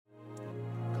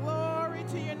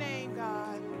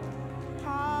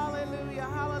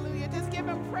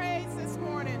give him praise this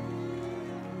morning.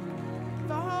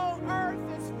 The whole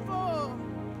earth is full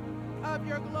of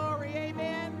your glory.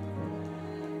 Amen.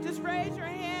 Just raise your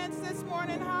hands this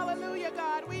morning. Hallelujah,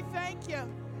 God. We thank you.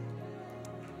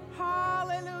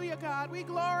 Hallelujah, God. We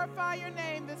glorify your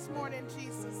name this morning,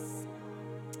 Jesus.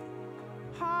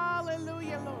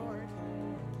 Hallelujah, Lord.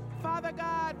 Father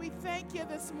God, we thank you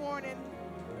this morning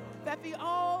that the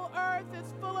whole earth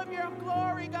is full of your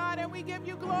glory, God, and we give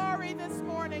you glory this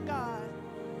morning, God.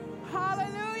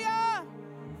 Hallelujah.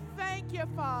 Thank you,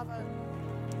 Father.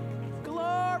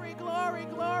 Glory, glory,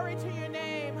 glory to your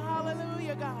name.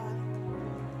 Hallelujah,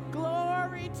 God.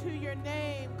 Glory to your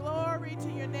name. Glory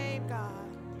to your name, God.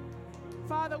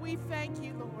 Father, we thank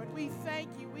you, Lord. We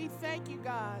thank you. We thank you,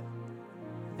 God,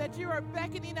 that you are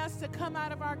beckoning us to come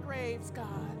out of our graves, God.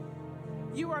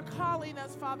 You are calling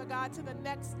us, Father God, to the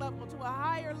next level, to a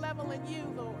higher level in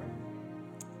you, Lord.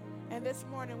 And this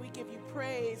morning we give you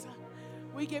praise.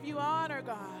 We give you honor,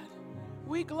 God.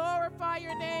 We glorify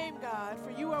your name, God,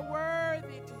 for you are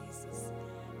worthy, Jesus.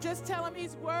 Just tell him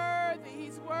he's worthy,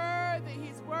 he's worthy,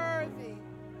 he's worthy.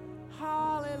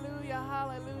 Hallelujah,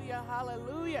 hallelujah,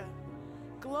 hallelujah.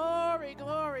 Glory,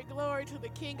 glory, glory to the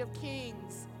King of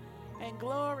Kings, and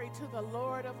glory to the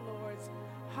Lord of Lords.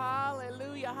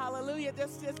 Hallelujah, hallelujah.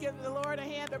 Just give the Lord a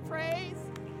hand of praise.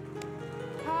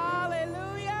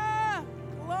 Hallelujah,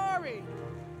 glory.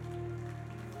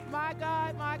 My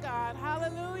God, my God.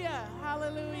 Hallelujah,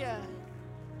 hallelujah,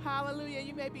 hallelujah.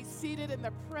 You may be seated in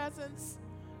the presence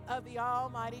of the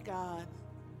Almighty God.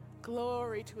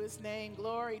 Glory to his name,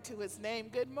 glory to his name.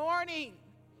 Good morning.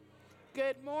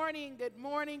 Good morning, good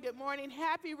morning, good morning.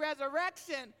 Happy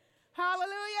resurrection.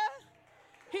 Hallelujah.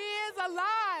 He is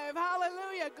alive.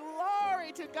 Hallelujah.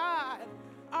 Glory to God.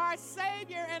 Our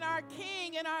Savior and our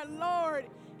King and our Lord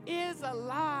is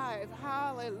alive.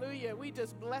 Hallelujah. We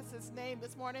just bless his name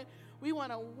this morning. We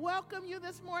want to welcome you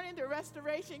this morning to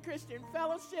Restoration Christian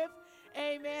Fellowship.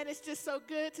 Amen. It's just so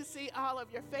good to see all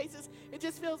of your faces. It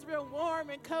just feels real warm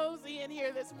and cozy in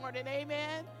here this morning.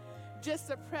 Amen. Just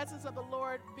the presence of the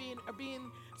Lord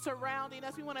being surrounding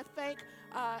us. We want to thank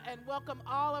and welcome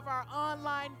all of our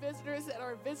online visitors that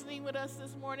are visiting with us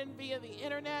this morning via the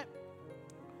internet.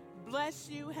 Bless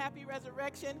you. Happy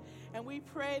resurrection. And we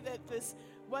pray that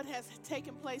what has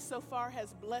taken place so far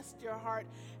has blessed your heart,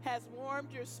 has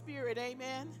warmed your spirit.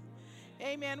 Amen.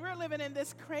 Amen. We're living in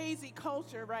this crazy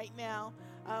culture right now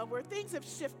where things have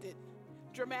shifted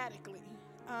dramatically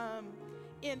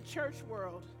in church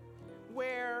world,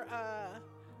 where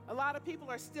a lot of people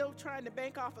are still trying to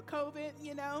bank off of COVID,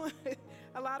 you know.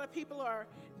 A lot of people are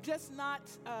just not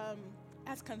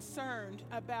as concerned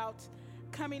about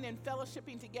coming and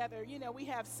fellowshipping together. You know, we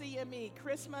have CME,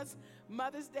 Christmas,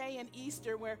 Mother's Day, and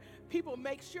Easter, where people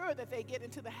make sure that they get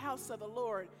into the house of the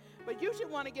Lord. But you should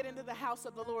want to get into the house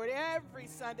of the Lord every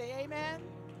Sunday, amen?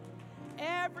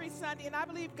 Every Sunday. And I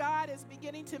believe God is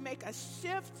beginning to make a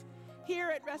shift here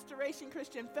at Restoration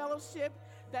Christian Fellowship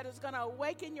that is going to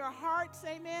awaken your hearts,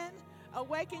 amen?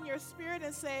 Awaken your spirit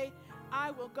and say,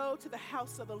 I will go to the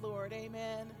house of the Lord,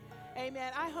 amen?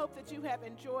 Amen. I hope that you have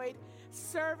enjoyed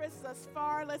service thus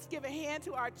far. Let's give a hand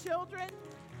to our children.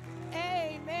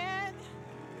 Amen.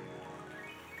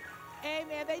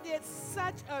 Amen. They did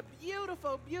such a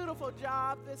beautiful, beautiful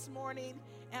job this morning,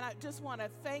 and I just want to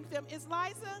thank them. Is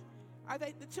Liza,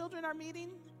 the children are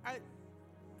meeting?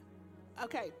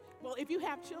 Okay. Well, if you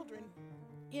have children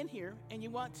in here and you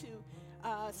want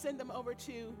to send them over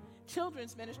to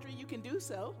children's ministry, you can do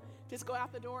so. Just go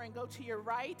out the door and go to your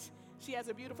right. She has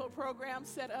a beautiful program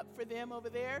set up for them over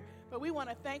there. But we want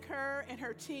to thank her and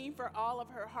her team for all of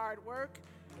her hard work.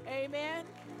 Amen.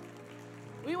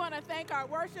 We want to thank our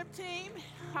worship team,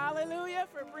 hallelujah,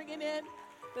 for bringing in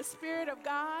the Spirit of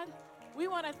God. We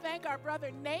want to thank our brother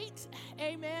Nate,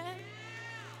 amen.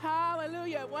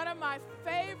 Hallelujah. One of my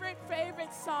favorite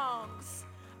songs,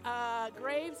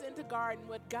 Graves into Garden,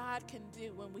 what God can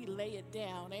do when we lay it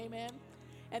down, amen.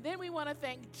 And then we want to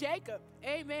thank Jacob,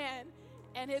 amen,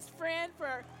 and his friend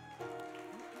for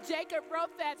Jacob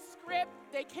wrote that script.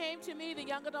 They came to me, the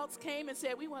young adults came and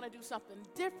said, we want to do something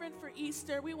different for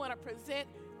Easter. We want to present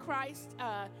Christ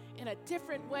in a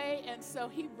different way. And so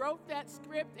he wrote that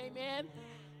script, amen.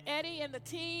 Eddie and the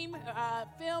team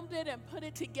filmed it and put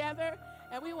it together.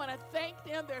 And we want to thank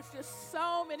them. There's just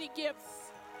so many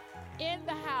gifts in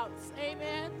the house,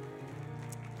 amen.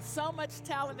 So much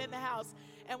talent in the house.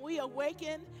 And we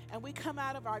awaken and we come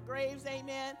out of our graves,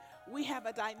 amen. We have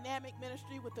a dynamic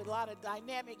ministry with a lot of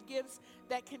dynamic gifts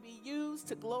that can be used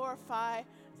to glorify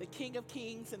the King of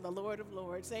Kings and the Lord of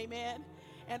Lords, amen.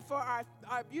 And for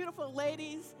our beautiful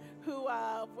ladies who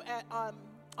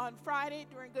on Friday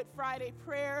during Good Friday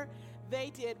prayer, They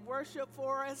did worship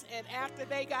for us, and after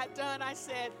they got done, I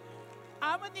said,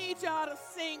 I'm going to need y'all to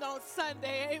sing on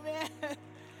Sunday, amen.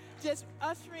 Just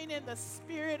ushering in the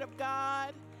Spirit of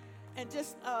God and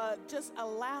just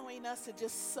allowing us to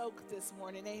just soak this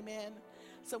morning, amen.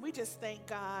 So we just thank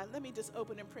God. Let me just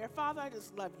open in prayer. Father, I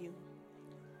just love you.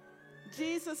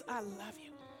 Jesus, I love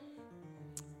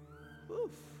you.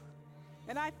 Oof.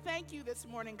 And I thank you this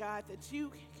morning, God, that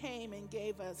you came and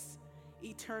gave us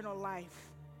eternal life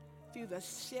through the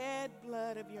shed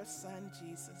blood of your Son,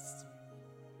 Jesus.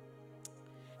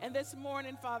 And this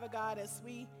morning, Father God, as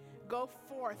we go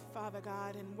forth, Father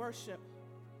God, and worship,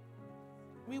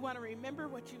 we want to remember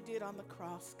what you did on the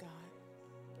cross, God.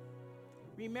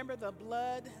 Remember the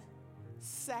blood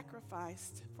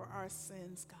sacrificed for our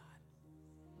sins, God.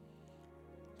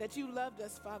 That you loved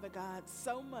us, Father God,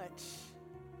 so much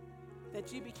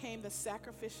that you became the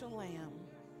sacrificial lamb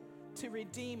to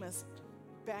redeem us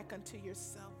back unto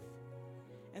yourself.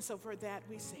 And so for that,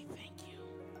 we say thank you.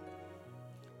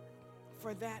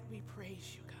 For that, we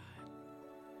praise you, God.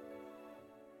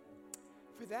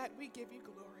 For that, we give you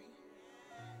glory.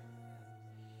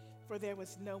 For there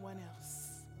was no one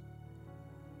else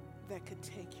that could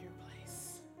take your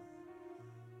place.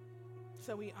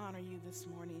 So we honor you this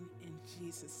morning in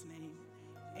Jesus' name.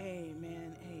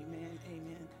 Amen, amen,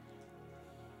 amen.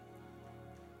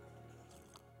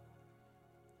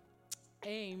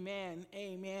 Amen,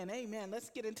 amen, amen. Let's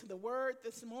get into the word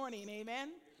this morning, amen.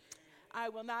 I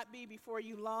will not be before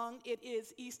you long. It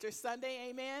is Easter Sunday,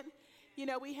 amen. You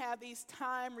know, we have these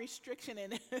time restriction,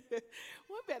 and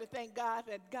we better thank God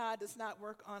that God does not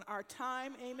work on our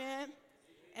time, amen.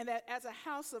 And that as a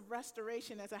house of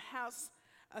restoration, as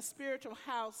a spiritual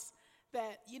house,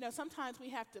 that, you know, sometimes we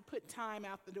have to put time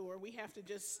out the door. We have to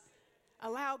just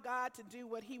allow God to do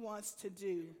what he wants to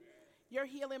do. Your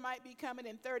healing might be coming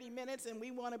in 30 minutes and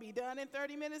we want to be done in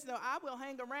 30 minutes. No, I will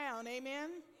hang around, amen?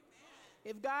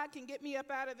 If God can get me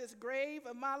up out of this grave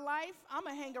of my life, I'm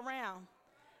going to hang around.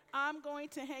 I'm going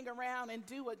to hang around and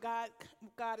do what God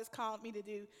has called me to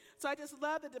do. So I just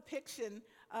love the depiction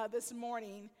this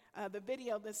morning, the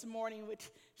video this morning, which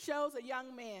shows a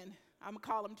young man. I'm going to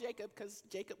call him Jacob because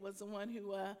Jacob was the one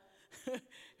who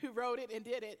who wrote it and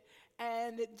did it.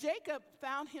 And Jacob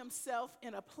found himself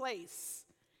in a place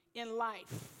in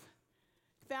life,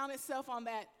 found himself on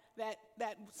that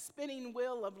spinning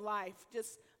wheel of life,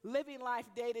 just living life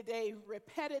day to day,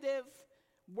 repetitive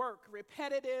work,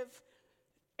 repetitive.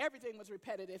 Everything was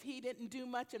repetitive. He didn't do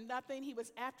much of nothing. He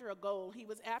was after a goal. He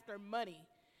was after money.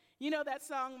 You know that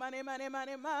song, Money, Money,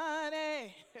 Money,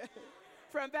 Money,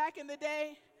 from back in the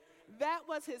day? That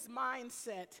was his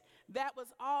mindset. That was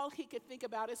all he could think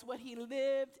about. It's what he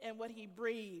lived and what he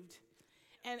breathed.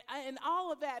 And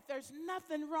all of that, there's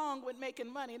nothing wrong with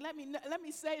making money. Let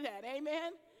me say that,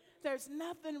 amen? There's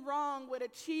nothing wrong with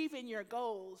achieving your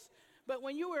goals. But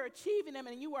when you are achieving them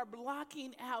and you are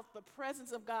blocking out the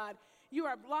presence of God, you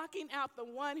are blocking out the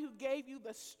one who gave you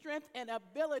the strength and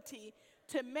ability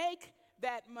to make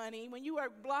that money. When you are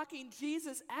blocking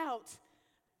Jesus out,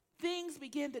 things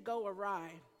begin to go awry.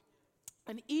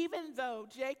 And even though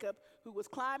Jacob, who was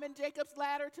climbing Jacob's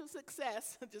ladder to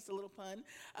success, just a little pun,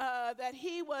 that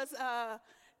he was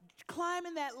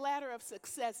climbing that ladder of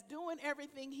success, doing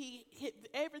everything he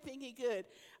could.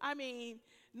 I mean,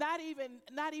 not even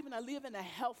living a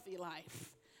healthy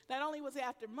life. Not only was he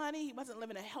after money, he wasn't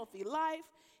living a healthy life.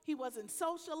 He wasn't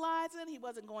socializing. He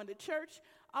wasn't going to church.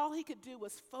 All he could do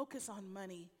was focus on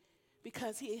money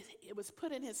because it was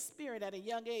put in his spirit at a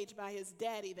young age by his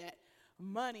daddy that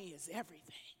money is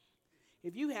everything.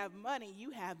 If you have money,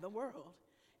 you have the world.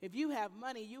 If you have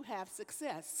money, you have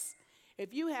success.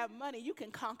 If you have money, you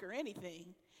can conquer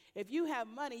anything. If you have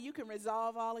money, you can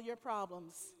resolve all of your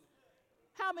problems.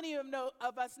 How many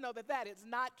of us know that is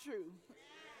not true?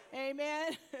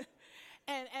 Amen.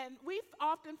 And we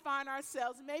often find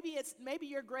ourselves, maybe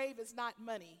your grave is not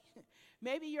money.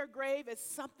 Maybe your grave is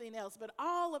something else. But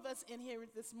all of us in here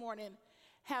this morning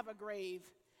have a grave,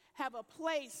 have a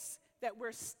place that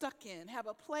we're stuck in, have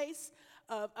a place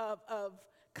of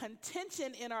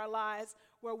contention in our lives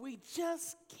where we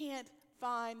just can't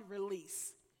find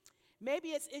release. Maybe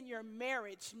it's in your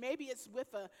marriage. Maybe it's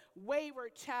with a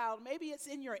wayward child. Maybe it's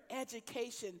in your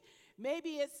education.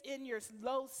 Maybe it's in your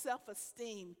low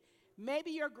self-esteem.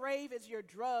 Maybe your grave is your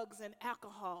drugs and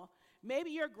alcohol.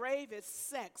 Maybe your grave is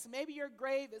sex. Maybe your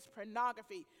grave is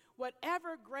pornography.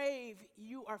 Whatever grave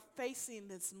you are facing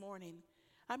this morning,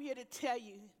 I'm here to tell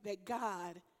you that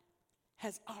God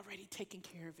has already taken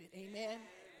care of it. Amen.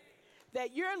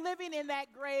 That you're living in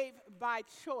that grave by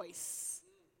choice.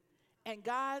 And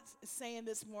God's saying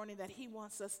this morning that he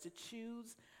wants us to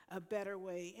choose a better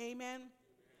way. Amen.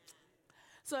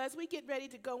 So as we get ready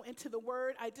to go into the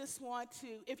word, I just want to,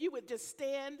 if you would just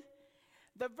stand,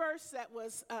 the verse that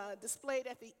was displayed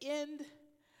at the end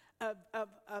of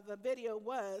the video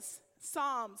was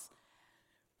Psalms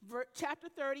chapter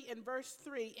 30 and verse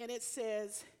 3, and it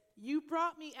says, "You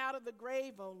brought me out of the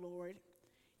grave, O Lord.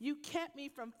 You kept me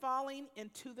from falling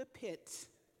into the pit."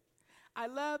 I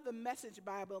love the Message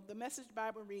Bible. The Message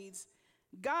Bible reads,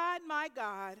 "God, my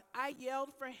God, I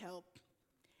yelled for help,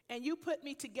 and you put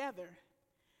me together.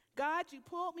 God, you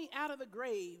pulled me out of the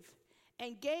grave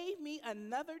and gave me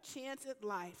another chance at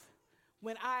life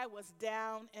when I was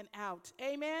down and out."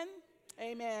 Amen?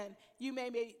 Amen. You may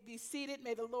be seated.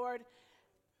 May the Lord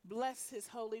bless his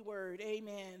holy word.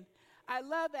 Amen. I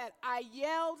love that. I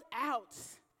yelled out.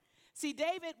 See,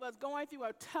 David was going through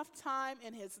a tough time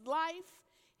in his life.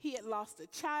 He had lost a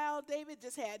child. David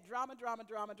just had drama.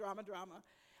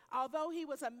 Although he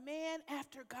was a man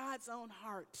after God's own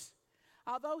heart,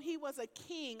 although he was a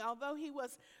king, although he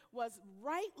was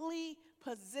rightly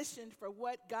positioned for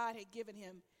what God had given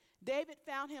him, David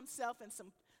found himself in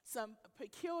some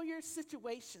peculiar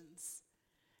situations.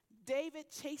 David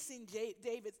chasing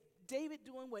David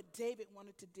doing what David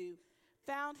wanted to do,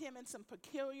 found him in some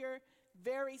peculiar,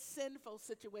 very sinful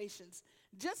situations.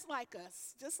 Just like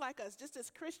us, just as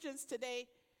Christians today,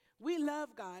 we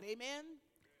love God, amen?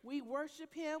 We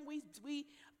worship him, we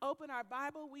open our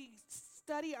Bible, we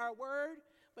study our word,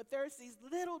 but there's these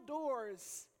little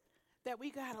doors that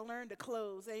we got to learn to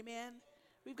close, amen?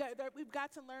 We've got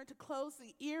to learn to close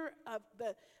the ear of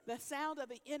the sound of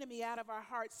the enemy out of our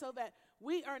hearts so that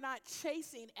we are not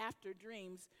chasing after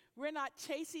dreams. We're not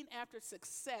chasing after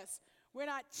success. We're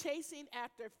not chasing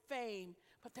after fame,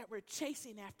 but that we're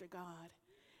chasing after God.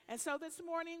 And so this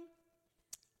morning,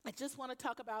 I just want to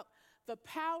talk about the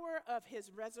power of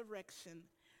his resurrection.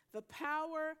 The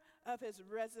power of his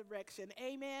resurrection.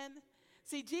 Amen.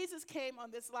 See, Jesus came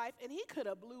on this life, and he could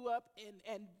have blew up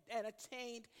and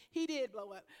attained. He did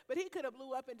blow up, but he could have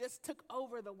blew up and just took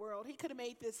over the world. He could have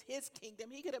made this his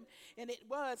kingdom. He could have, and it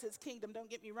was his kingdom, don't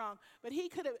get me wrong, but he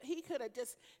could have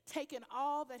just taken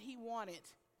all that he wanted.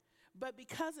 But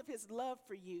because of his love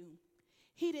for you,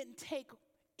 he didn't take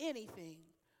anything.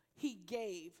 He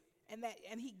gave,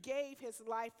 and he gave his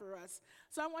life for us.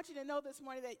 So I want you to know this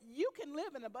morning that you can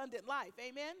live an abundant life.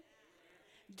 Amen.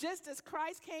 Just as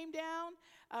Christ came down,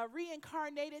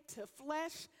 reincarnated to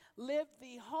flesh, lived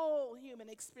the whole human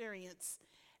experience,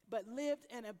 but lived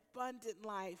an abundant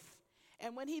life.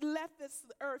 And when he left this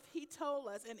earth, he told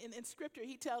us, and in Scripture,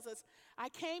 he tells us, "I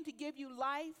came to give you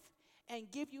life and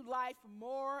give you life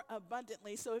more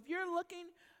abundantly." So if you're looking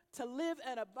to live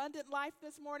an abundant life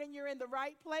this morning, you're in the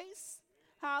right place.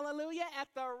 Hallelujah.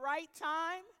 At the right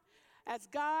time, as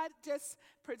God just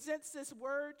presents this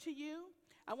word to you,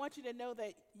 I want you to know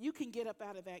that you can get up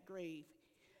out of that grave.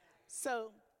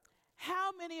 So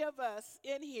how many of us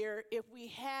in here, if we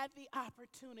had the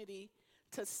opportunity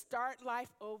to start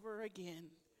life over again,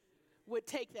 would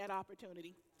take that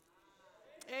opportunity?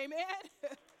 Amen.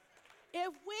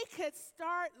 If we could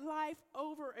start life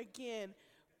over again,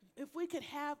 if we could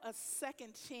have a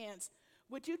second chance,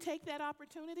 would you take that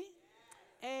opportunity?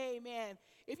 Amen.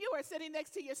 If you are sitting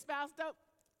next to your spouse, don't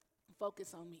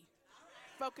focus on me.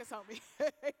 Focus on me.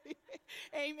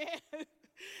 Amen.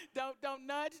 Don't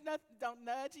nudge nothing. Don't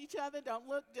nudge each other. Don't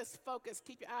look. Just focus.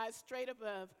 Keep your eyes straight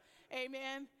above.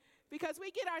 Amen. Because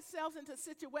we get ourselves into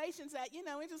situations that,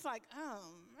 we're just like, oh,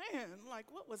 man,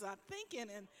 like, what was I thinking?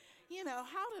 And,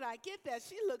 how did I get that?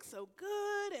 She looked so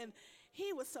good, and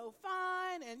he was so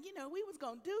fine, and, we was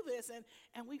going to do this.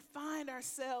 And we find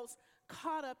ourselves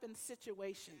caught up in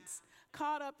situations,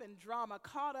 caught up in drama,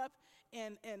 caught up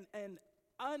in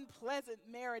unpleasant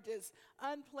marriages,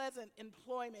 unpleasant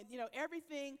employment.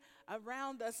 Everything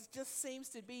around us just seems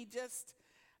to be just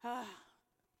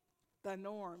the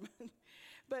norm.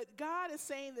 But God is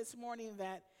saying this morning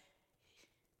that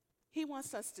he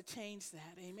wants us to change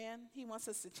that, amen? He wants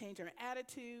us to change our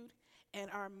attitude and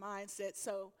our mindset.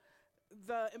 So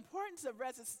the importance of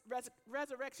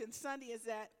Resurrection Sunday is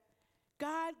that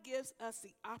God gives us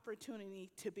the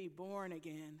opportunity to be born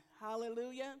again.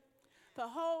 Hallelujah. The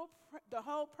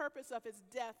whole purpose of his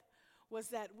death was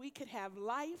that we could have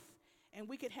life, and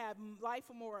we could have life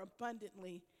more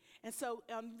abundantly. And so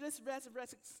on this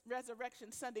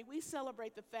Resurrection Sunday, we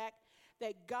celebrate the fact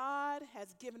that God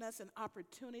has given us an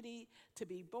opportunity to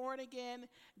be born again.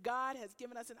 God has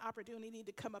given us an opportunity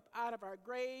to come up out of our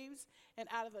graves and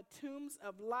out of the tombs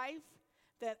of life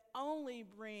that only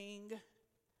bring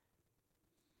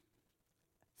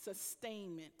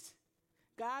sustainment.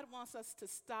 God wants us to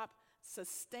stop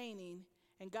sustaining,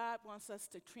 and God wants us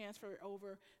to transfer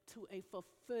over to a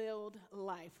fulfilled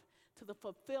life, to the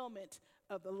fulfillment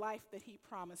of the life that he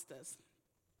promised us.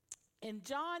 In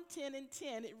John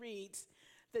 10:10, it reads,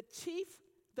 the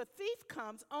thief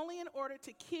comes only in order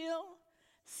to kill,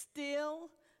 steal,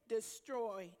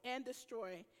 destroy.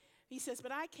 He says,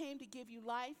 but I came to give you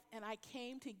life, and I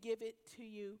came to give it to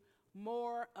you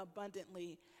more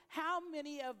abundantly. How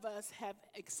many of us have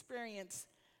experienced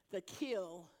the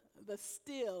kill, the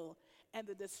steal, and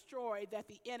the destroy that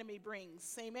the enemy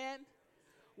brings? Amen?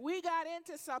 We got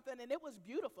into something, and it was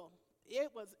beautiful.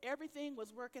 Everything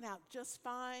was working out just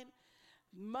fine.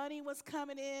 Money was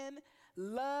coming in,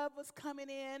 love was coming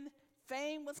in,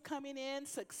 fame was coming in,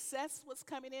 success was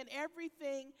coming in.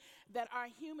 Everything that our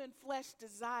human flesh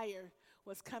desire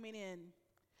was coming in.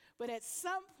 But at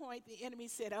some point, the enemy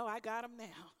said, oh, I got him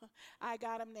now. I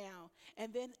got him now.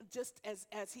 And then just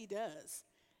as he does,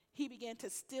 he began to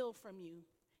steal from you.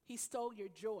 He stole your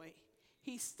joy.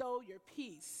 He stole your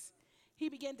peace. He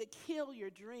began to kill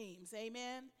your dreams.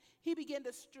 Amen? He began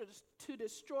to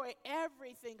destroy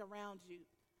everything around you.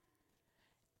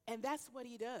 And that's what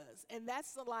he does. And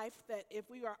that's the life that, if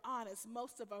we are honest,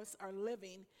 most of us are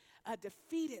living a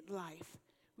defeated life.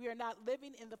 We are not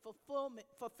living in the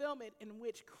fulfillment in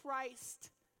which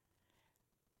Christ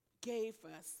gave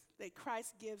us, that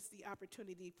Christ gives the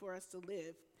opportunity for us to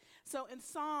live. So in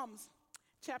Psalms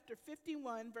chapter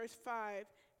 51, verse 5,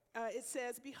 it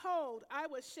says, behold, I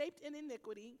was shaped in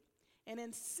iniquity, and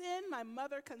in sin my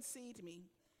mother conceived me.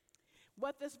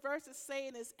 What this verse is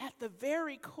saying is, at the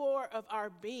very core of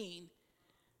our being,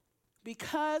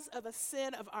 because of the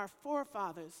sin of our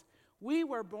forefathers, we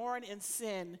were born in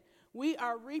sin. We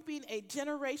are reaping a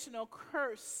generational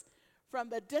curse from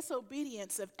the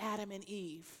disobedience of Adam and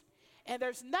Eve. And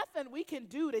there's nothing we can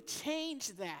do to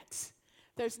change that.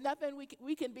 There's nothing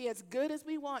we can be as good as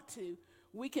we want to.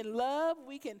 We can love,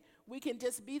 we can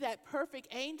just be that perfect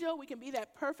angel, we can be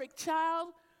that perfect child,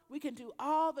 we can do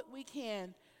all that we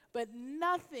can, but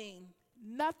nothing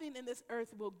in this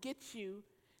earth will get you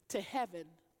to heaven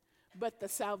but the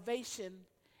salvation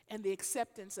and the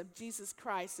acceptance of Jesus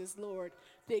Christ as Lord,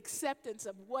 the acceptance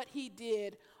of what he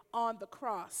did on the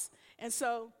cross. And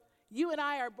so you and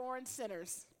I are born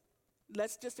sinners.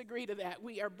 Let's just agree to that.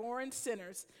 We are born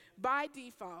sinners by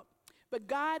default, but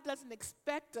God doesn't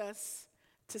expect us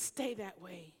to stay that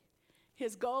way.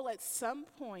 His goal at some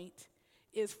point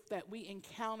is that we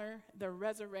encounter the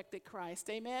resurrected Christ.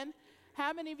 Amen?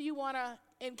 How many of you want to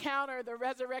encounter the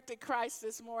resurrected Christ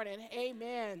this morning?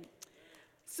 Amen.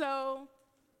 So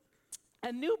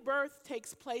a new birth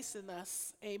takes place in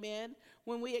us, amen,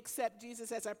 when we accept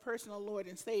Jesus as our personal Lord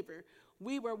and Savior.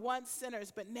 We were once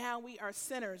sinners, but now we are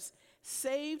sinners,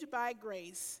 saved by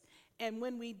grace. And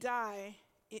when we die,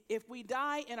 if we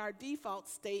die in our default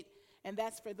state, and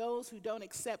that's for those who don't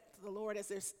accept the Lord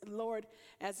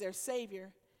as their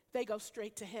Savior, they go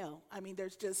straight to hell. I mean,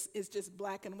 it's just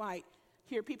black and white.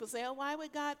 Hear people say, oh, why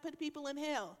would God put people in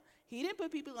hell? He didn't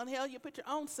put people in hell. You put your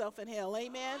own self in hell,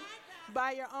 amen,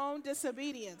 by your own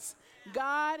disobedience.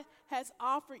 God has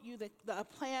offered you the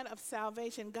plan of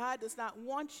salvation. God does not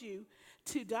want you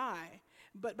to die,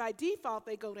 but by default,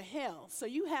 they go to hell. So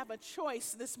you have a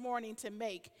choice this morning to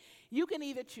make. You can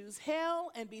either choose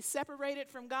hell and be separated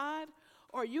from God,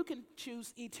 or you can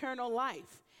choose eternal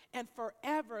life and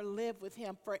forever live with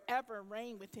him, forever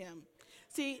reign with him.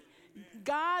 See,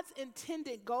 God's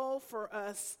intended goal for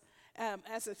us,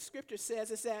 as the scripture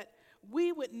says, is that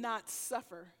we would not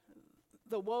suffer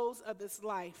the woes of this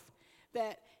life,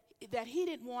 that he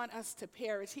didn't want us to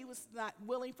perish. He was not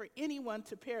willing for anyone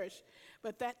to perish,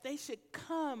 but that they should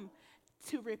come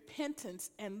to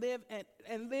repentance and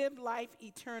live life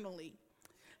eternally.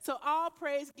 So all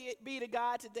praise be to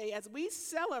God today as we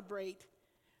celebrate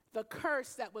the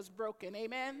curse that was broken.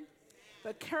 Amen?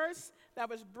 The curse that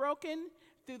was broken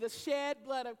through the shed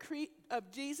blood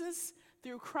of Jesus,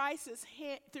 through Christ's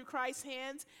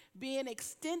hands being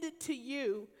extended to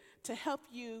you to help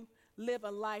you live a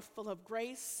life full of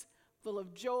grace, full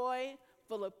of joy,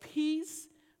 full of peace,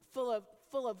 full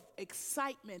of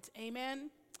excitement.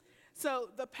 Amen? So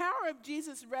the power of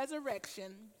Jesus'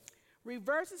 resurrection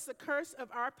reverses the curse of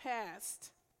our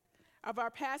past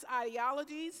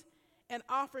ideologies, and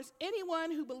offers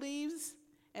anyone who believes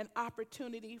an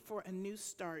opportunity for a new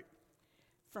start.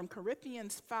 From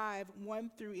Corinthians 5,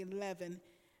 1 through 11,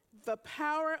 the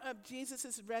power of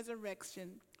Jesus'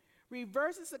 resurrection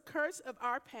reverses the curse of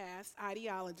our past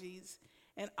ideologies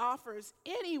and offers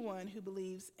anyone who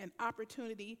believes an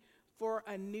opportunity for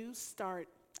a new start.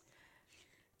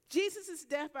 Jesus'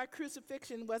 death by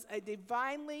crucifixion was a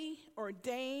divinely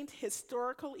ordained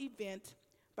historical event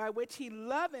by which he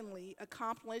lovingly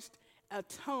accomplished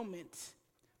atonement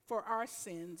for our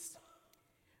sins.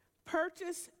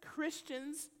 purchase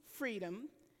Christians' freedom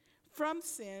from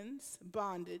sin's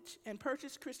bondage, and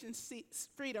purchase Christians'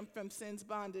 freedom from sin's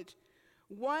bondage.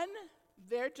 Won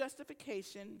their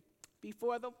justification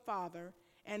before the Father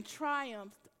and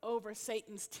triumphed over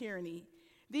Satan's tyranny.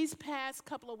 These past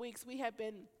couple of weeks, we have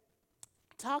been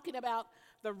talking about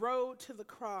the road to the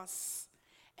cross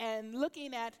and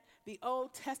looking at the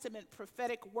Old Testament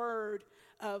prophetic word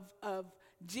of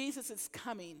Jesus'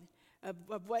 coming,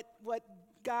 of what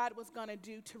God was going to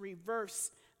do to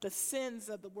reverse the sins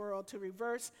of the world, to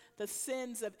reverse the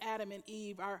sins of Adam and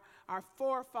Eve, our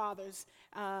forefathers,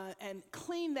 and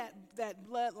clean that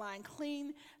bloodline,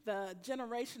 clean the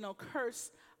generational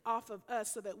curse off of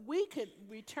us so that we could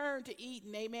return to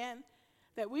Eden, amen?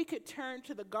 That we could turn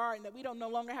to the garden, that we don't no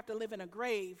longer have to live in a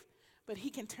grave, but he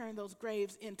can turn those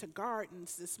graves into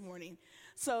gardens this morning.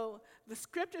 So the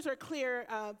scriptures are clear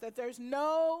that there's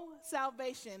no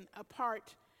salvation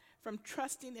apart from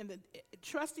trusting in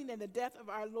the death of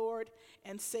our Lord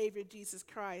and Savior Jesus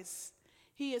Christ.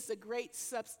 He is the great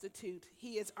substitute.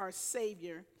 He is our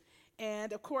Savior.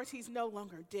 And of course, he's no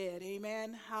longer dead.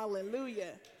 Amen.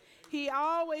 Hallelujah. He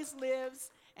always lives,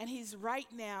 and he's right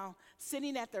now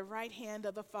sitting at the right hand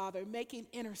of the Father, making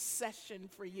intercession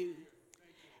for you.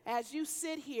 As you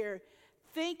sit here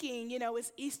thinking,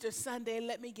 it's Easter Sunday,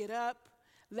 let me get up,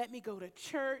 let me go to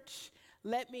church,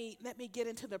 let me get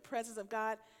into the presence of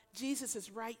God. Jesus is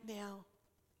right now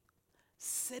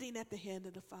sitting at the hand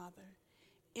of the Father,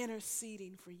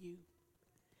 interceding for you.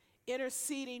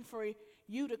 Interceding for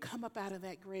you to come up out of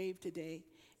that grave today.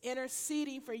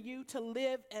 Interceding for you to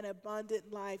live an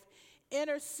abundant life.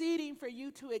 Interceding for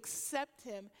you to accept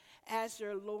him as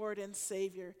your Lord and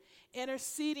Savior.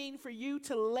 Interceding for you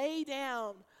to lay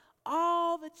down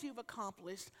all that you've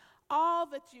accomplished, all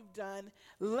that you've done,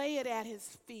 lay it at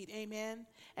his feet, amen?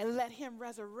 And let him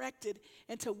resurrect it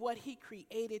into what he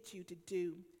created you to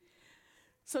do.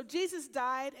 So Jesus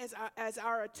died as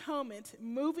our atonement,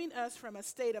 moving us from a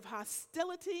state of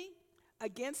hostility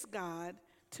against God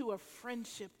to a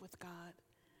friendship with God.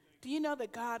 Do you know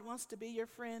that God wants to be your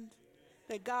friend?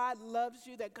 That God loves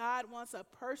you, that God wants a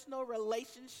personal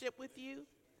relationship with you?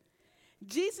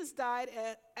 Jesus died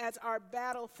as our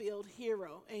battlefield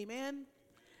hero, amen?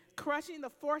 Crushing the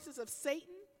forces of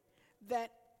Satan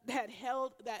that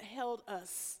held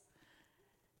us.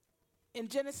 In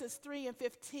Genesis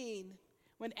 3:15,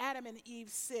 when Adam and Eve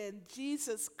sinned,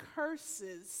 Jesus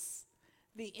curses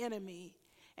the enemy,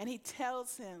 and he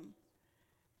tells him,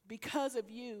 because of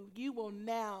you, you will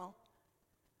now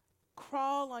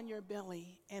crawl on your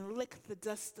belly and lick the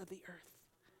dust of the earth.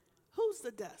 Who's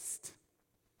the dust?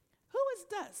 Who is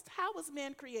dust? How was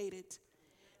man created?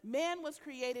 Man was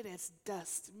created as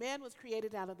dust. Man was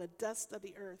created out of the dust of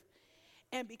the earth.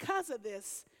 And because of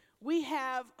this, we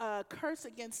have a curse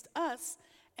against us,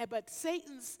 but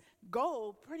Satan's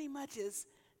goal pretty much is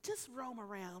just roam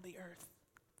around the earth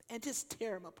and just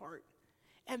tear him apart.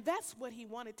 And that's what he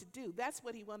wanted to do. That's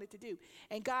what he wanted to do.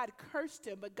 And God cursed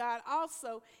him, but God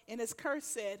also in his curse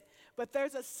said, but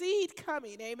there's a seed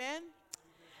coming, amen?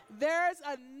 There's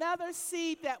another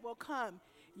seed that will come.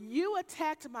 You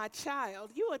attacked my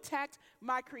child. You attacked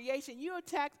my creation. You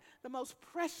attacked the most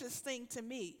precious thing to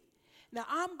me. Now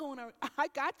I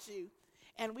got you.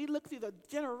 And we look through the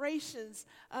generations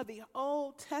of the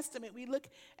Old Testament. We look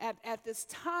at this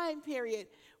time period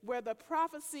where the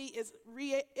prophecy is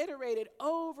reiterated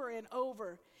over and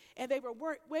over. And they were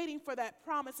waiting for that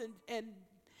promise in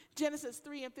Genesis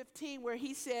 3:15, where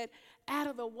he said, out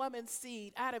of the woman's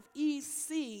seed, out of Eve's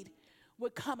seed,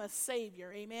 would come a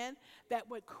Savior, amen, that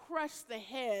would crush the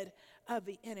head of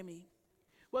the enemy.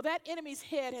 Well, that enemy's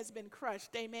head has been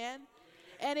crushed, amen?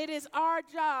 And it is our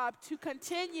job to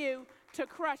continue to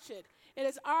crush it. It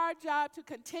is our job to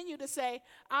continue to say,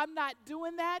 I'm not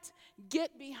doing that.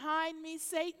 Get behind me,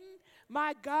 Satan.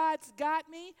 My God's got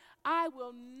me. I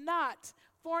will not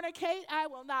fornicate. I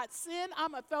will not sin.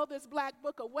 I'm going to throw this black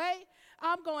book away.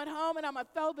 I'm going home and I'm going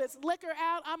to throw this liquor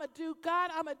out. I'm going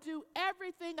to do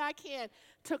everything I can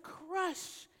to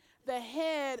crush the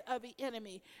head of the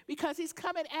enemy, because he's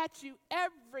coming at you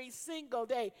every single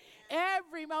day,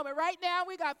 every moment. Right now,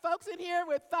 we got folks in here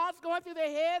with thoughts going through their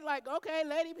head like, okay,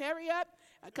 lady, hurry up,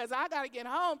 because I got to get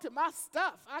home to my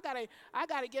stuff. I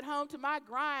got to get home to my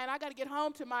grind. I got to get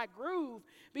home to my groove,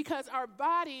 because our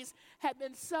bodies have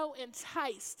been so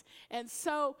enticed and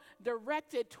so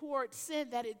directed toward sin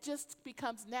that it just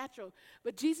becomes natural.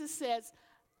 But Jesus says,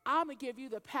 I'm going to give you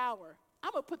the power.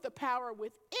 I'm going to put the power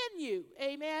within you,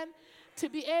 amen, to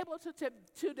be able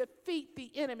to defeat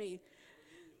the enemy.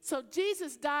 So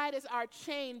Jesus died as our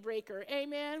chain breaker,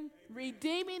 amen,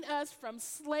 redeeming us from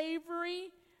slavery,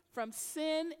 from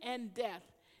sin and death.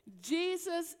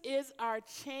 Jesus is our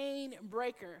chain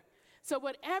breaker. So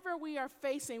whatever we are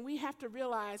facing, we have to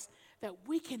realize that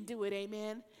we can do it,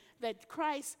 amen? That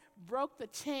Christ broke the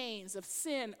chains of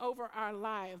sin over our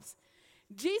lives.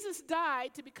 Jesus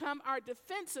died to become our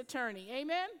defense attorney,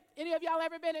 amen? Any of y'all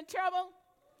ever been in trouble?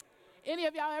 Any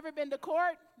of y'all ever been to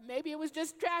court? Maybe it was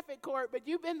just traffic court, but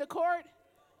you've been to court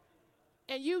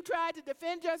and you tried to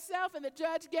defend yourself and the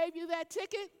judge gave you that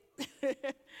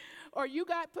ticket? Or you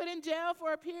got put in jail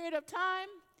for a period of time?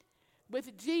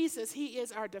 With Jesus, he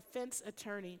is our defense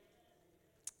attorney.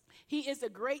 He is a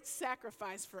great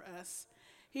sacrifice for us.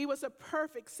 He was a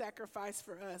perfect sacrifice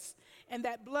for us. And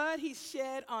that blood he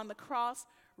shed on the cross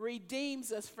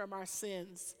redeems us from our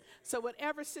sins. So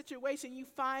whatever situation you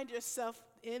find yourself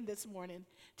in this morning,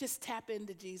 just tap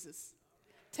into Jesus.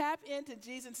 Tap into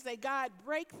Jesus and say, God,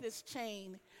 break this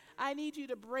chain. I need you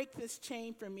to break this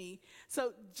chain for me.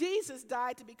 So Jesus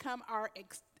died to become our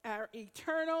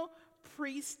eternal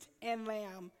priest and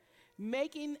lamb,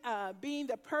 being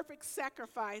the perfect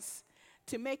sacrifice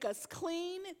to make us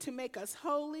clean, to make us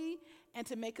holy, and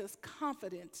to make us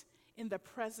confident in the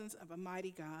presence of a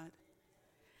mighty God.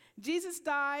 Jesus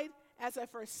died as a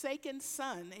forsaken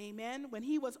son, amen, when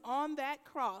he was on that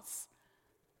cross,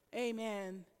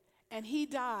 amen, and he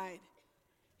died.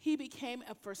 He became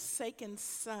a forsaken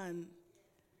son.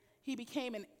 He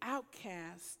became an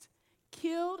outcast,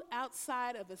 killed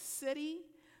outside of a city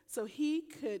so he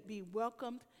could be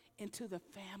welcomed into the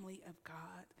family of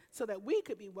God, so that we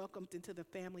could be welcomed into the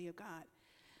family of God.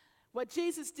 What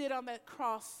Jesus did on that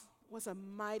cross was a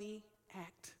mighty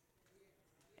act,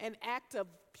 an act of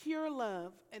pure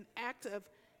love, an act of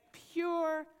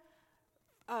pure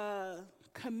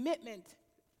commitment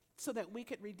so that he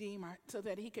could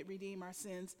redeem our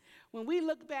sins. When we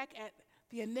look back at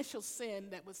the initial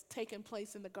sin that was taking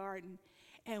place in the garden,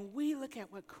 and we look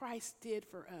at what Christ did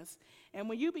for us, and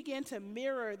when you begin to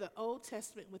mirror the Old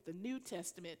Testament with the New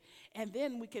Testament, and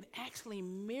then we can actually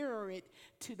mirror it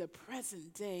to the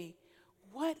present day,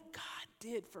 what God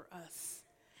did for us.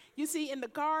 You see, in the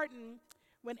garden,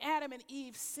 when Adam and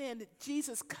Eve sinned,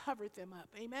 Jesus covered them up,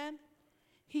 amen?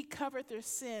 He covered their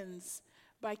sins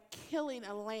by killing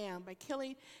a lamb, by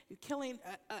killing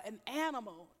an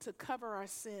animal to cover our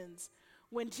sins.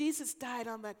 When Jesus died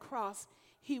on that cross,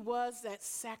 he was that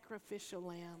sacrificial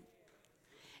lamb.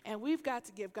 And we've got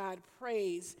to give God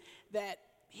praise that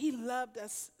he loved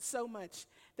us so much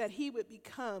that he would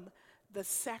become the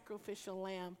sacrificial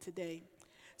lamb today.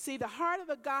 See, the heart of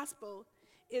the gospel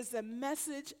is the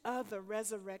message of the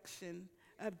resurrection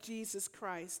of Jesus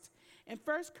Christ. In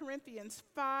 1 Corinthians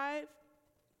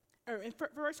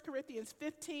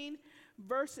 15,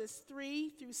 verses 3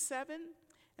 through 7,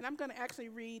 and I'm going to actually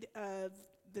read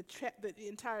the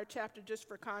entire chapter just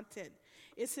for content.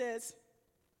 It says,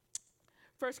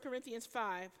 1 Corinthians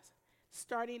 5,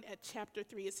 starting at chapter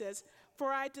 3, it says,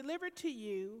 "For I delivered to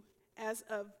you as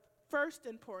of first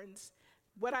importance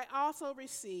what I also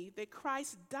received, that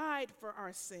Christ died for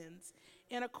our sins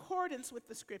in accordance with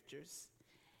the Scriptures,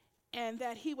 and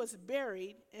that he was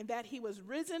buried, and that he was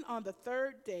risen on the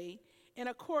third day in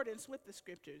accordance with the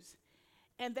Scriptures,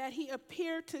 and that he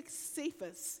appeared to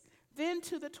Cephas, then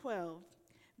to the 12.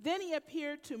 Then he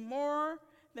appeared to more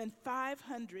than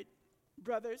 500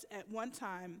 brothers at one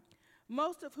time,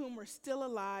 most of whom were still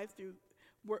alive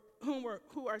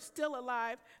who are still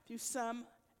alive through some,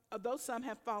 although some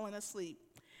have fallen asleep.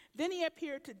 Then he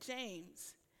appeared to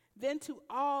James, then to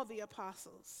all the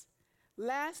apostles.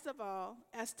 Last of all,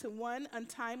 as to one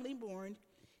untimely born,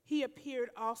 he appeared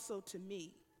also to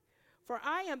me. For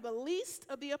I am the least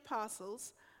of the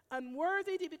apostles,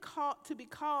 unworthy to be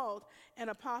called an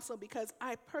apostle, because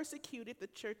I persecuted the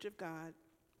church of God.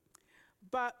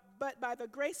 But by the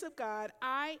grace of God,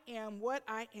 I am what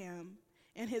I am,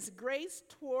 and his grace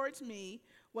towards me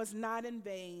was not in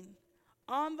vain.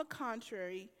 On the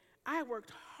contrary, I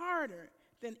worked harder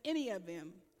than any of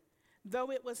them,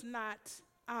 though it was not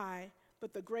I,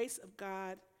 but the grace of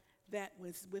God that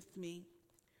was with me.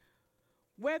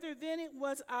 Whether then it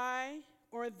was I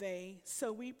or they,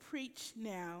 so we preach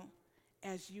now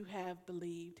as you have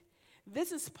believed."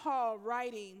 This is Paul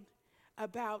writing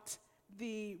about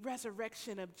the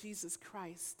resurrection of Jesus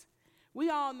Christ. We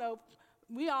all know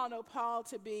Paul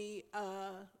to be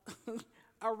a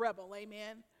rebel,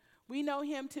 amen? We know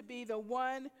him to be the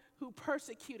one who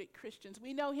persecuted Christians.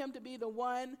 We know him to be the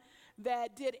one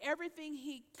that did everything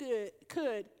he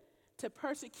could to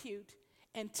persecute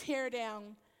and tear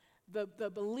down the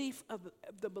belief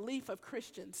of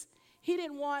Christians. He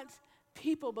didn't want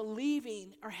people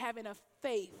believing or having a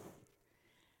faith.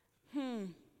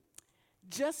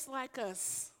 Just like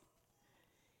us,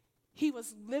 he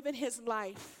was living his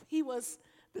life. He was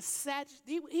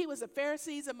He was a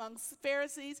Pharisee amongst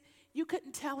Pharisees. You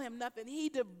couldn't tell him nothing. He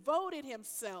devoted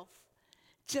himself,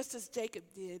 just as Jacob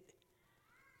did,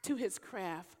 to his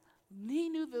craft. He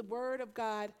knew the word of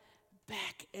God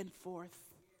back and forth.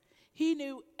 He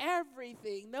knew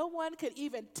everything. No one could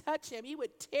even touch him. He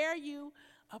would tear you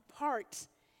apart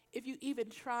if you even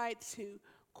tried to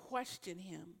question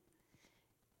him.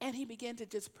 And he began to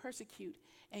just persecute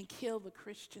and kill the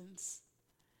Christians.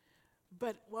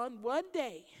 But one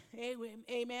day,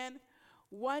 amen,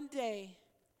 one day,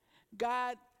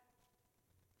 God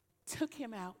took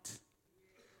him out.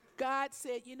 God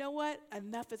said, you know what?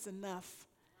 Enough is enough.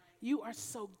 You are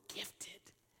so gifted.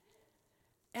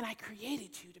 And I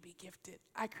created you to be gifted.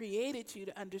 I created you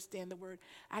to understand the word.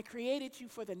 I created you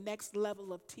for the next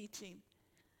level of teaching.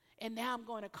 And now I'm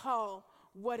going to call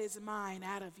what is mine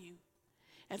out of you.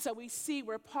 And so we see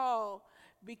where Paul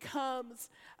becomes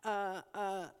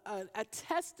a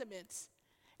testament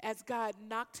as God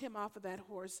knocked him off of that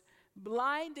horse,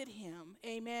 blinded him,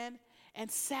 amen, and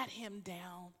sat him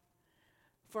down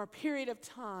for a period of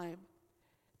time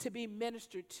to be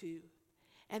ministered to.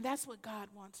 And that's what God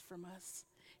wants from us.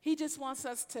 He just wants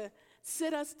us to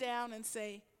sit us down and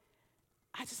say,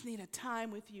 I just need a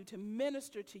time with you to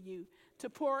minister to you, to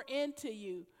pour into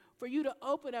you, for you to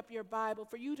open up your Bible,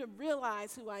 for you to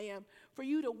realize who I am, for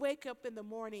you to wake up in the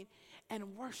morning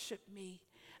and worship me.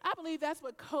 I believe that's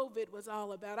what COVID was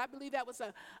all about. I believe that was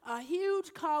a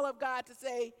huge call of God to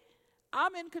say,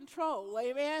 I'm in control,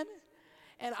 amen?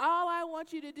 And all I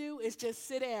want you to do is just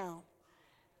sit down.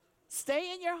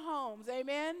 Stay in your homes,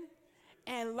 amen?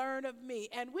 And learn of me.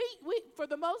 And we for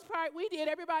the most part, we did.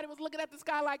 Everybody was looking at the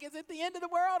sky like, is it the end of the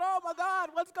world? Oh my God,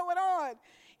 what's going on?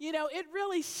 You know, it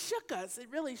really shook us. It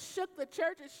really shook the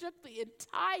church. It shook the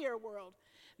entire world.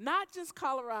 Not just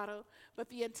Colorado, but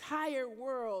the entire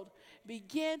world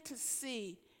began to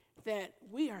see that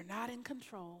we are not in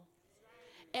control.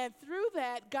 And through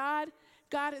that, God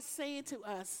is saying to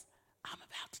us, I'm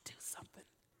about to do something.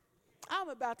 I'm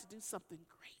about to do something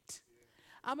great.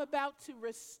 I'm about to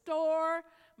restore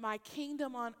my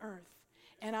kingdom on earth,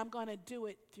 and I'm going to do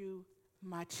it through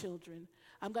my children.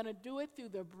 I'm going to do it through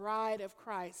the bride of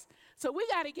Christ. So we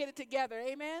got to get it together,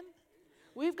 amen?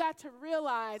 We've got to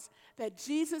realize that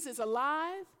Jesus is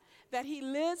alive, that he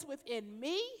lives within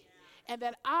me, and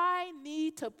that I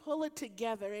need to pull it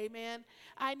together, amen?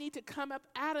 I need to come up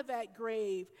out of that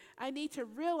grave. I need to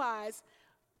realize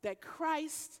that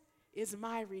Christ is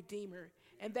my Redeemer,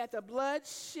 and that the blood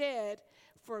shed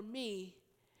for me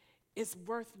is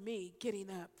worth me getting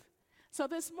up. So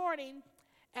this morning,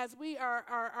 as we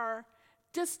are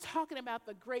just talking about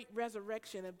the great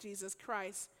resurrection of Jesus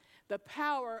Christ, the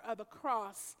power of the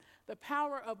cross, the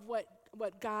power of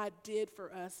what God did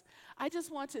for us, I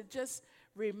just want to just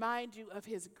remind you of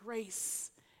his grace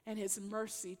and his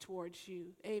mercy towards you.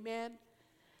 Amen.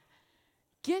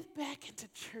 Get back into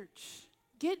church.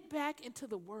 Get back into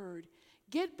the word.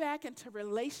 Get back into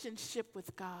relationship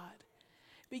with God.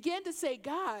 Begin to say,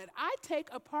 God, I take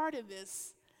a part in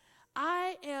this.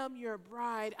 I am your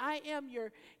bride. I am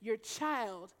your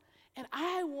child. And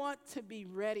I want to be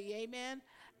ready. Amen.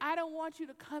 I don't want you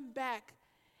to come back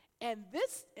and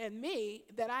me,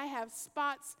 that I have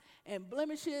spots and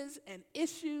blemishes and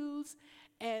issues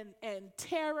and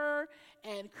terror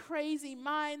and crazy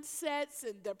mindsets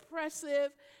and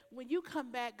depressive. When you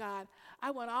come back, God,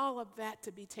 I want all of that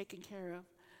to be taken care of.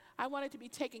 I want it to be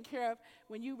taken care of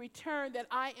when you return, that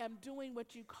I am doing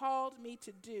what you called me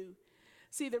to do.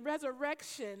 See, the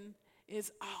resurrection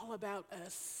is all about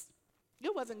us.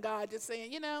 It wasn't God just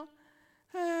saying,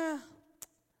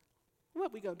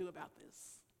 what we going to do about this?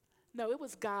 No, it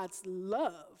was God's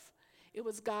love. It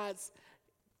was God's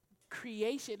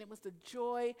creation. It was the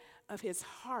joy of his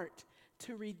heart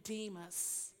to redeem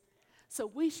us. So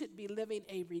we should be living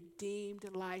a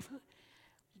redeemed life.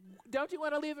 Don't you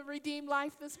want to live a redeemed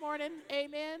life this morning?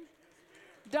 Amen.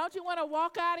 Don't you want to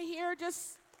walk out of here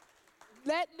just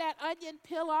letting that onion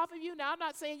peel off of you? Now, I'm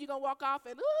not saying you're going to walk off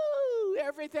and, ooh,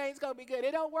 everything's going to be good.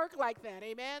 It don't work like that.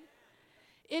 Amen.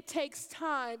 It takes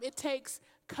time. It takes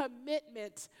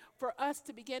commitment for us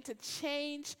to begin to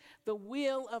change the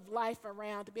wheel of life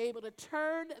around, to be able to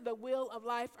turn the wheel of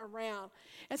life around.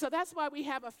 And so that's why we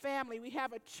have a family. We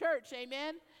have a church,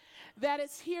 amen, that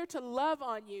is here to love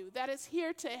on you, that is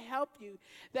here to help you,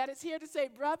 that is here to say,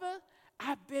 brother,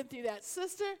 I've been through that.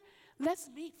 Sister, let's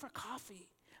meet for coffee.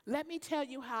 Let me tell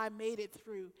you how I made it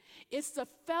through. It's the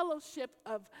fellowship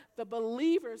of the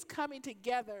believers coming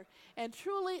together and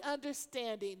truly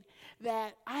understanding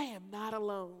that I am not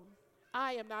alone.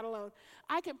 I am not alone.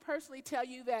 I can personally tell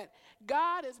you that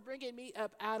God is bringing me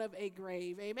up out of a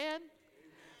grave. Amen?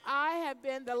 I have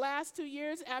been the last 2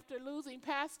 years after losing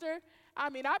pastor. I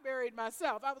mean, I buried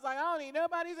myself. I was like, I don't need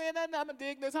nobody saying nothing. I'm going to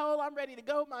dig this hole. I'm ready to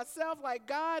go myself. Like,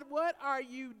 God, what are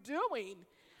you doing?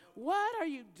 What are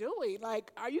you doing?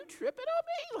 Like, are you tripping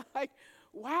on me? Like,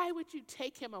 why would you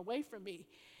take him away from me?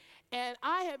 And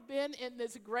I have been in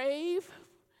this grave,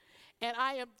 and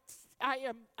I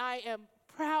am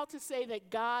proud to say that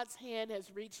God's hand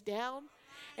has reached down,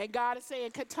 and God is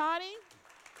saying, Katani,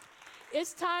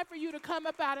 it's time for you to come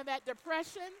up out of that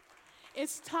depression.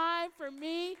 It's time for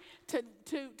me to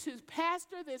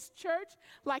pastor this church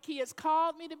like he has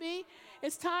called me to be.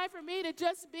 It's time for me to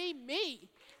just be me.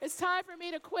 It's time for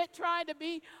me to quit trying to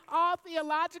be all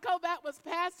theological. That was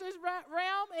pastor's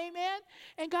realm, amen?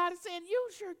 And God is saying,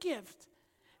 use your gift.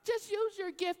 Just use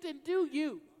your gift and do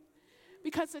you.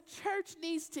 Because the church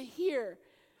needs to hear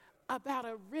about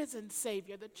a risen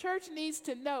Savior. The church needs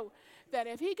to know that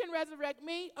if he can resurrect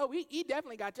me, oh, he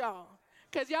definitely got y'all.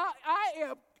 Because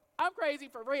I'm crazy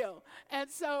for real. And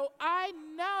so I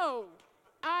know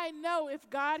if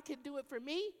God can do it for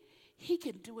me, he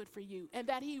can do it for you, and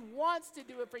that he wants to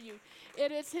do it for you.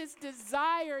 It is his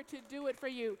desire to do it for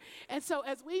you. And so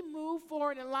as we move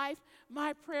forward in life,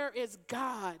 my prayer is,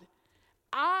 God,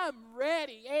 I'm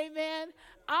ready, amen?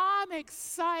 I'm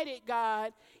excited,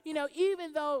 God. You know,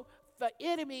 even though the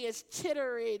enemy is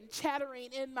chattering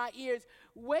in my ears,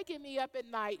 waking me up at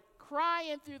night,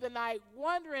 crying through the night,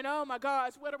 wondering, oh my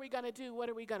gosh, what are we going to do? What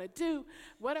are we going to do?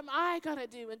 What am I going to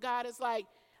do? And God is like,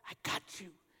 I got you.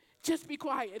 Just be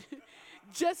quiet.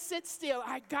 Just sit still.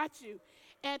 I got you.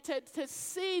 And to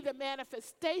see the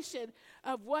manifestation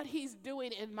of what he's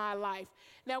doing in my life.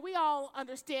 Now, we all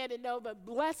understand and know the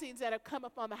blessings that have come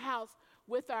upon the house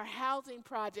with our housing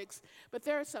projects, but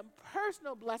there are some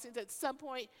personal blessings at some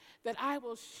point that I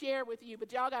will share with you,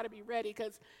 but y'all got to be ready,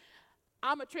 because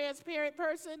I'm a transparent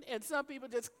person, and some people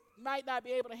just might not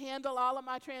be able to handle all of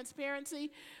my transparency,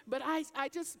 but I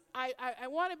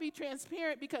want to be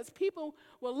transparent, because people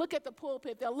will look at the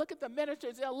pulpit, they'll look at the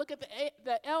ministers, they'll look at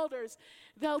the elders,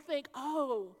 they'll think,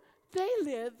 oh, they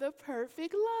live the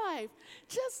perfect life.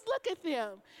 Just look at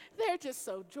them. They're just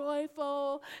so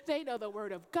joyful. They know the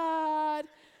word of God.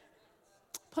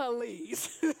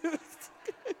 Please.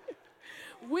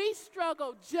 We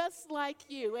struggle just like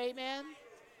you, amen?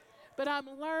 But I'm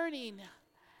learning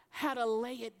how to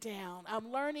lay it down.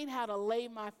 I'm learning how to lay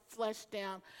my flesh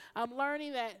down. I'm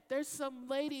learning that there's some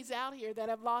ladies out here that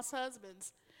have lost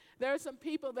husbands. There are some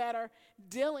people that are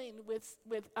dealing with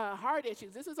heart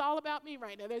issues. This is all about me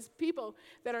right now. There's people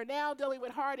that are now dealing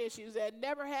with heart issues that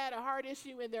never had a heart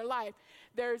issue in their life.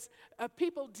 There's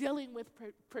people dealing with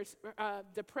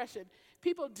depression,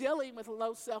 people dealing with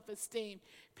low self-esteem,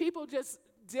 people just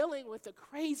dealing with the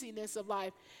craziness of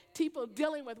life, people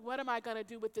dealing with, what am I going to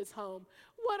do with this home?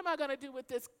 What am I going to do with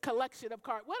this collection of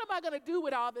cards? What am I going to do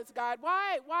with all this, God?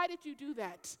 Why did you do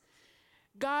that?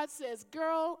 God says,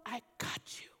 girl, I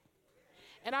got you.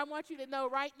 And I want you to know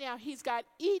right now, he's got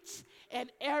each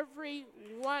and every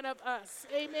one of us.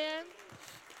 Amen.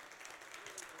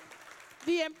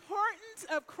 The importance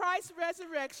of Christ's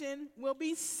resurrection will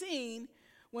be seen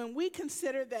when we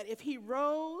consider that if he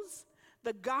rose,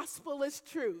 the gospel is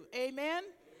true. Amen?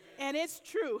 And it's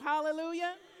true.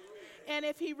 Hallelujah. And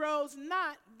if he rose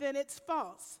not, then it's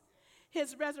false.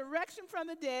 His resurrection from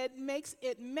the dead makes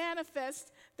it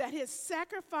manifest that his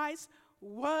sacrifice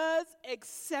was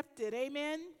accepted.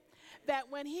 Amen?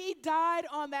 That when he died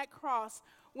on that cross,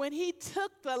 when he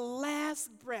took the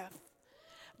last breath,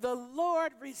 the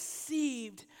Lord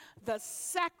received the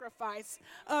sacrifice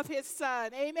of his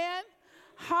son. Amen?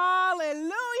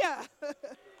 Hallelujah.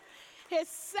 His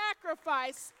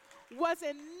sacrifice was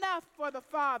enough for the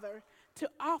Father to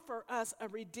offer us a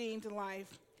redeemed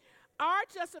life. Our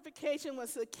justification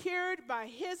was secured by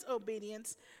his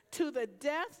obedience to the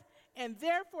death, and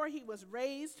therefore he was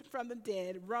raised from the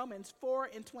dead. Romans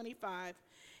 4:25.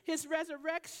 His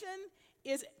resurrection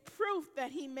is proof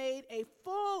that he made a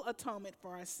full atonement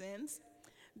for our sins,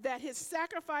 that his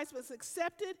sacrifice was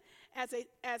accepted as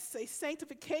a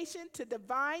sanctification to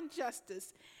divine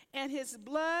justice, and his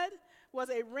blood was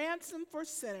a ransom for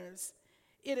sinners.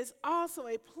 It is also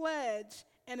a pledge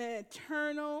and an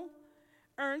eternal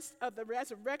earnest of the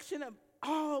resurrection of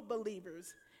all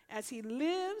believers. As he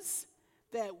lives,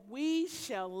 that we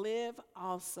shall live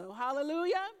also.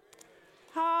 Hallelujah.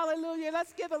 Hallelujah.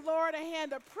 Let's give the Lord a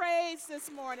hand of praise this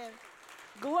morning.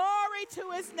 Glory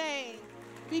to his name.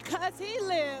 Because he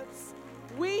lives,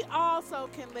 we also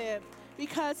can live.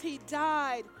 Because he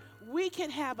died, we can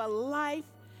have a life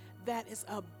that is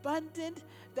abundant,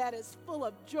 that is full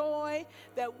of joy,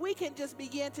 that we can just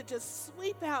begin to just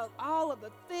sweep out all of the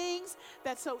things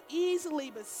that so easily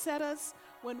beset us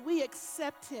when we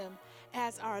accept him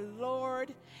as our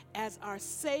Lord, as our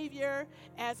Savior,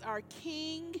 as our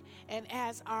King, and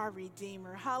as our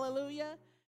Redeemer. Hallelujah.